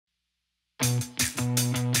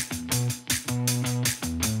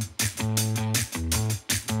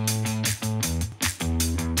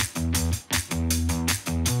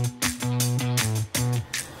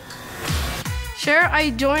Sure, I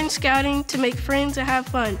joined scouting to make friends and have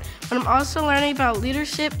fun, but I'm also learning about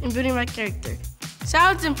leadership and building my character.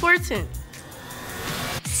 Sounds important.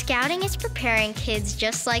 Scouting is preparing kids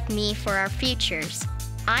just like me for our futures.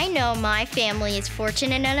 I know my family is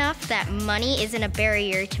fortunate enough that money isn't a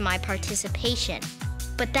barrier to my participation.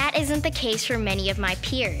 But that isn't the case for many of my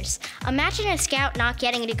peers. Imagine a scout not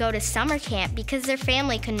getting to go to summer camp because their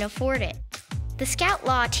family couldn't afford it. The Scout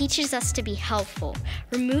Law teaches us to be helpful.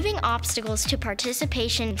 Removing obstacles to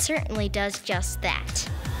participation certainly does just that.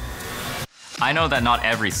 I know that not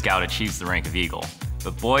every scout achieves the rank of Eagle,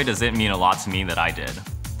 but boy does it mean a lot to me that I did.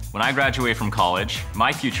 When I graduate from college,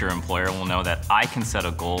 my future employer will know that I can set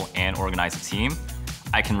a goal and organize a team,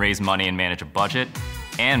 I can raise money and manage a budget,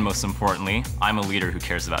 and most importantly, I'm a leader who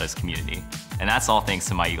cares about his community. And that's all thanks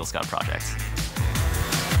to my Eagle Scout project.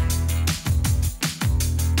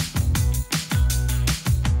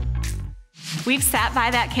 We've sat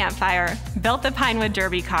by that campfire, built the Pinewood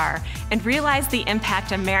Derby car, and realized the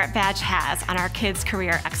impact a merit badge has on our kids'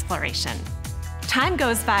 career exploration. Time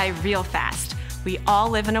goes by real fast. We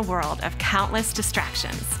all live in a world of countless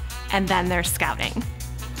distractions. And then there's scouting.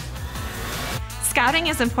 Scouting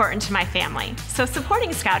is important to my family, so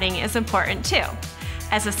supporting scouting is important too.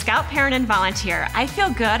 As a scout parent and volunteer, I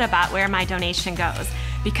feel good about where my donation goes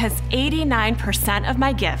because 89% of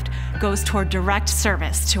my gift goes toward direct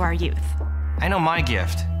service to our youth. I know my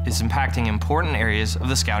gift is impacting important areas of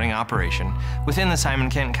the scouting operation within the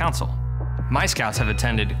Simon-Kenton Council. My scouts have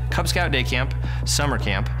attended Cub Scout Day Camp, Summer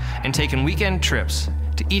Camp, and taken weekend trips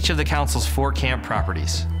to each of the Council's 4 camp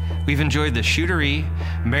properties. We've enjoyed the shootery,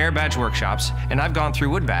 merit badge workshops, and I've gone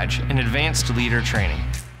through Wood Badge and advanced leader training.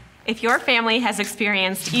 If your family has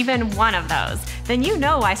experienced even one of those, then you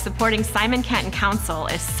know why supporting Simon-Kenton Council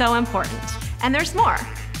is so important. And there's more.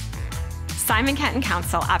 Simon-Kenton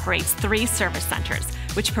Council operates 3 service centers,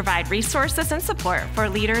 which provide resources and support for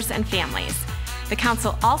leaders and families. The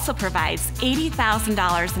Council also provides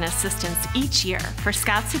 $80,000 in assistance each year for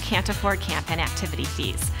scouts who can't afford camp and activity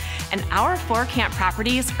fees. And our 4 camp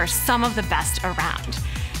properties are some of the best around.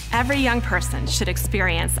 Every young person should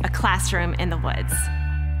experience a classroom in the woods.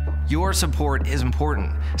 Your support is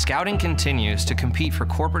important. Scouting continues to compete for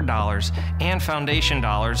corporate dollars and foundation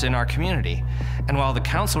dollars in our community. And while the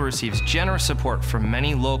Council receives generous support from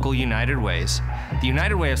many local United Ways, the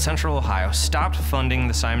United Way of Central Ohio stopped funding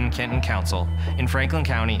the Simon-Kenton Council in Franklin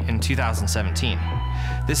County in 2017.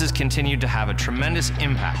 This has continued to have a tremendous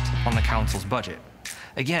impact on the Council's budget.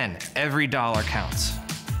 Again, every dollar counts.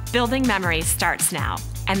 Building memories starts now,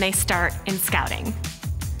 and they start in scouting.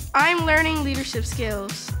 I'm learning leadership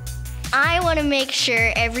skills. I want to make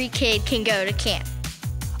sure every kid can go to camp.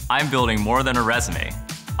 I'm building more than a resume.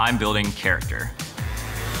 I'm building character.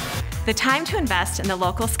 The time to invest in the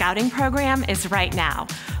local scouting program is right now.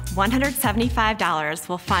 $175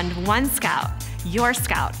 will fund one scout, your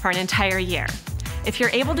scout, for an entire year. If you're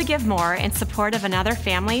able to give more in support of another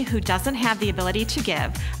family who doesn't have the ability to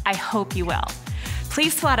give, I hope you will.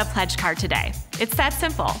 Please fill out a pledge card today. It's that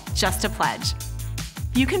simple, just a pledge.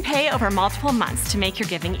 You can pay over multiple months to make your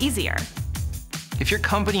giving easier. If your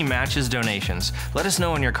company matches donations, let us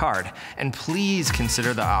know on your card, and please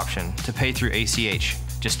consider the option to pay through ACH.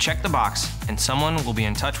 Just check the box, and someone will be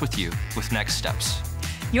in touch with you with next steps.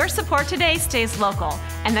 Your support today stays local,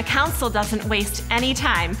 and the Council doesn't waste any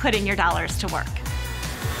time putting your dollars to work.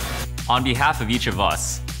 On behalf of each of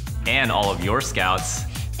us, and all of your scouts,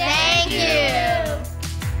 Thank you!